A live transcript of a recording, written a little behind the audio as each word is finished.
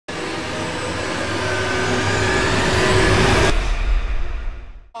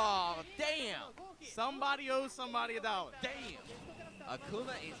Somebody owes somebody $1. Damn.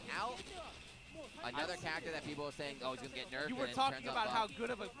 Akuma is out. Another character that people are saying, oh, he's going to get nerfed. You were talking about how good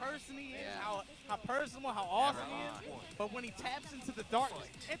of a person he is, how personal, how awesome he is. But when he taps into the darkness,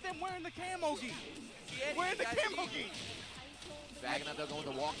 and then wearing the camo gi. Wearing the camo gi. Dragging up, they'll go with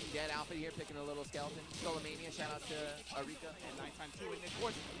the Walking Dead outfit here, picking a little skeleton. Skullomania, shout out to Arika. And Nighttime too. And of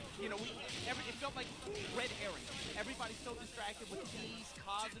course, you know, it felt like red herring. Everybody's so distracted with these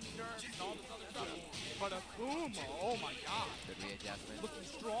Kaz and nerfs and all this other stuff. But Akuma, oh my god. Good readjustment. Looking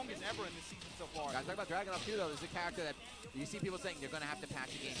strong as ever in this season so far. Guys, talk about Dragunov too, though. This is a character that you see people saying they're going to have to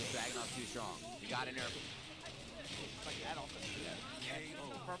patch the game because Dragunov's too strong. You got to nerf him. Like that also.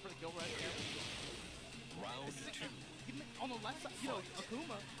 Confirm for the kill right here. On the left side, you know,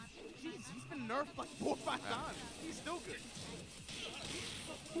 Akuma, jeez, he's been nerfed like 4 or 5 times. He's still good.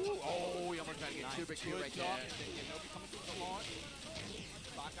 Ooh, oh, he almost tried to get super cute right there. NOBI coming through the launch.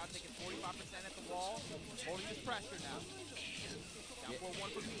 Lockout taking 45% at the wall. Holding his pressure now. Down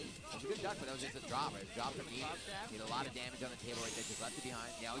 4-1 for me. It was a good duck, but that was just a drop, right? Drop from me. Did a lot of damage on the table right there. Just left it behind.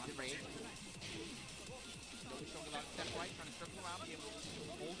 Now he's in range. He's showing a lot of step right, trying to circle around, be able to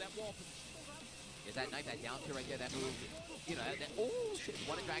hold that wall position. Is that knife, that down tilt right there, that move, you know, oh shit,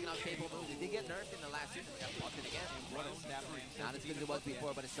 one of Dragunov's table moves. It did get nerfed in the last season, got busted again. Not as good as it was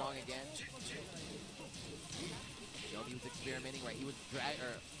before, but it's strong again. He was experimenting, right? He was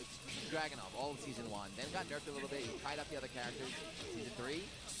Dragunov all of season 1, then got nerfed a little bit. He tried out the other characters. Season 3,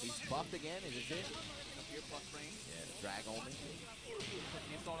 he's buffed again. Is this it? Up here, plus range. Yeah, the drag only.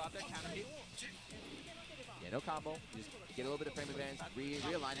 He installed out there, counter hit. Yeah, no combo. Just get a little bit of frame advance.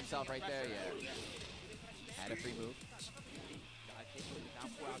 Realign himself right there. Yeah. Had a free move.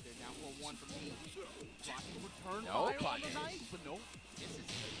 Down 4 out there. Down 4-1 for me. Blocking return no fire on the knife, but no. This is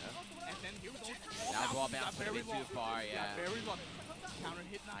and then here we go. That ball bounced a bit too far. Yeah. Very long. Counter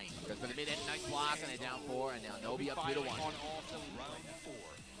hit knife. Goes for the mid-end, nice block, and then down 4, and now NOBI up 2-1. Round 4.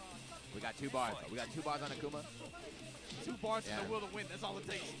 We got 2 bars. We got 2 bars on Akuma. 2 bars to the will to win. That's all it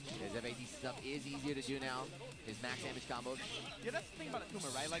takes. His FAD stuff is easier to do now. His max damage combos. Yeah, that's the thing about Akuma,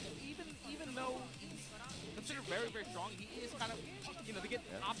 right? Like, even though he's considered very, very strong, he is kind of, you know, to get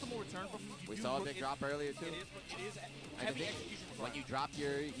optimal return from him. We saw a big drop earlier too. It is heavy execution. When you drop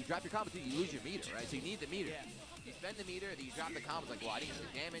your combo too, you lose your meter, right? So you need the meter. Yeah. You spend the meter, then you drop the combos. Like, well, I didn't get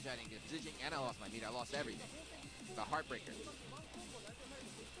the damage, I didn't get the positioning, and I lost my meter. I lost everything. It's a heartbreaker.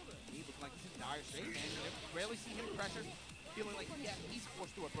 He looks like he's in dire shape, man. You rarely see him pressured, feeling like he's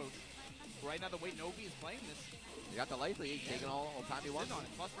forced to approach. Right now, the way NOBI is playing this, he got the life lead, taking all time he wants. On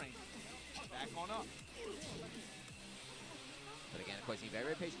it, plus range. Back on up. But again, of course, he's very,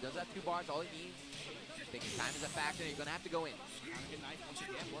 very patient. Does have 2 bars, all he needs. Thinking time is a factor, you're going to have to go in. Good knife once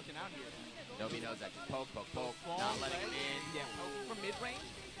again, working out here. NOBI knows that. Just poke, poke, poke. Not letting him in. Yeah, poke from mid-range.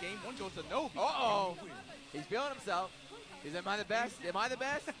 Game 1 goes to NOBI. Uh-oh. He's feeling himself. Is am I the best? Am I the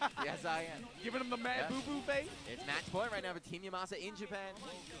best? Yes, I am. Giving him the mad boo-boo face. It's match point right now for Team Yamasa in Japan.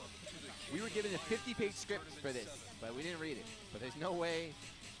 We were given a 50-page script for this, but we didn't read it. But there's no way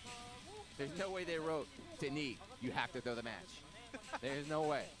they wrote to Ni, you have to throw the match. There's no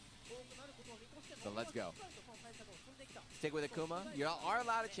way. So let's go. Stick with Akuma. You are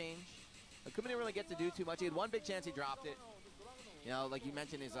allowed to change. Akuma didn't really get to do too much. He had 1 big chance, he dropped it. You know, like you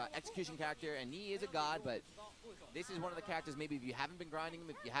mentioned, his execution character, and Ni is a god, but this is one of the characters maybe if you haven't been grinding him,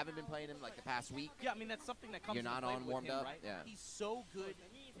 if you haven't been playing him like the past week. Yeah, I mean, that's something that comes you're not on warmed up. Right? Yeah. He's so good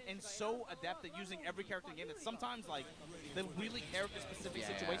and so adept at using every character in the game that sometimes, like, the really character-specific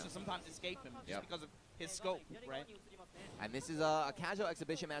situations sometimes escape him just because of his scope, right? And this is a casual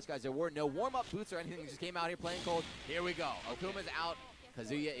exhibition match, guys. There were no warm-up boots or anything. He just came out here playing cold. Here we go. Akuma's out.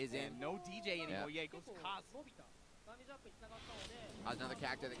 Kazuya is in. And no DJ anymore. Yeah, it goes to Kaz. Another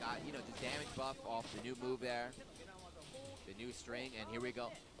character that got, you know, the damage buff off the new move there. The new string, and here we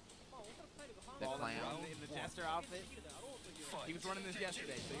go. The clown. In the Jester outfit. He was running this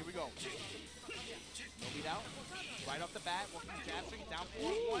yesterday, so here we go. No beat out. Right off the bat, walking the jab string, down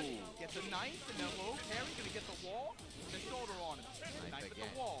 4-1. Gets a knife, and then low carry, gonna get the wall, and the shoulder on him. Knife at the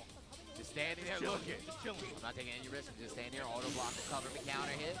wall. Just standing there looking. Just chilling. I'm not taking any risks. I'm just standing here, auto block the cover, the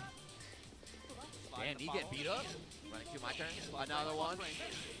counter hit. Damn, he get beat up. Running through my turn. Another one.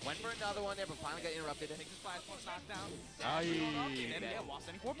 Went for another one there, but finally got interrupted. Takes his flash punch knockdown. And then, lost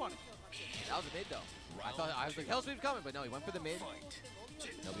any 4 punish. That was a mid, though. I was like, hell sweep's coming, but no, he went for the mid.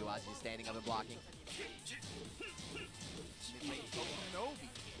 NOBI was just standing up and blocking. NOBI.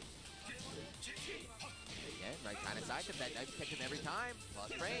 Again, right kind of side, that knife kept him every time.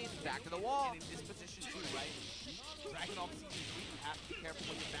 Plus range, back to the wall. And in this position too, right? Dragunov season 3, you have to be careful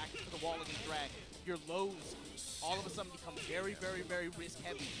when you're back to the wall against Dragon. your lows all of a sudden become very, very, very risk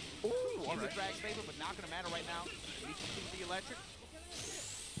heavy. Ooh, In the drag's favor, but not going to matter right now. He needs to complete the electric.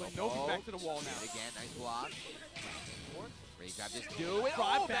 But Nobi back to the wall now. Again, nice block. Ready to grab this, do it.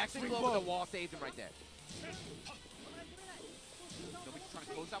 Drive Oh, back, back swing over low. the wall, saved him right there. Nobi's trying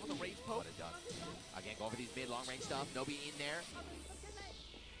to close out with a rage poke. What a duck. Again, go over these mid, long range stuff. Nobi in there.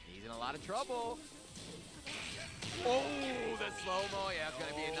 He's in a lot of trouble. Oh, the slow-mo. Yeah, it's going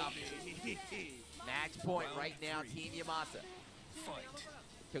to be enough. Match point right now, Team Yamada.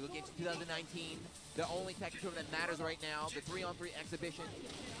 Togo Games 2019. The only Tekken tournament that matters right now. The 3-on-3 exhibition.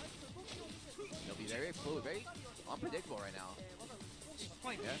 They'll be very fluid, very unpredictable right now.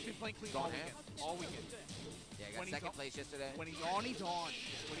 He's been playing clean Gone all weekend. All weekend. Yeah, got second place yesterday. When he's on, he's on.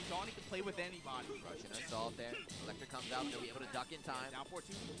 When he's on, he can play with anybody. Russian assault there. Electric comes out. He'll be able to duck in time. Down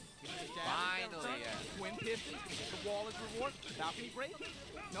 4-2. Finally, yeah. Twin pistons. Get the wall as reward. Balcony break?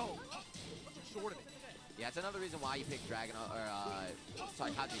 No. Too short of it. Yeah, that's another reason why you picked Dragon or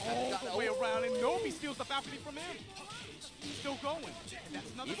sorry, Kazu. The way around, and Nobi steals the balcony from him. He's still going. And that's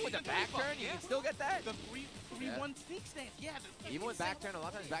another Even with the thing back to think turn, about. you can still get that. The 3-1 sneak stance. Yeah. Even with back turn, a lot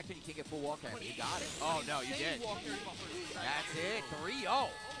of times back turn you can't get full wall carry, but you got it. Oh no, you did. That's it. 3-0.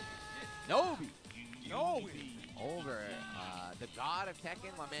 Nobi. Nobi. Over the god of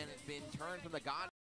Tekken. My man has been turned from the god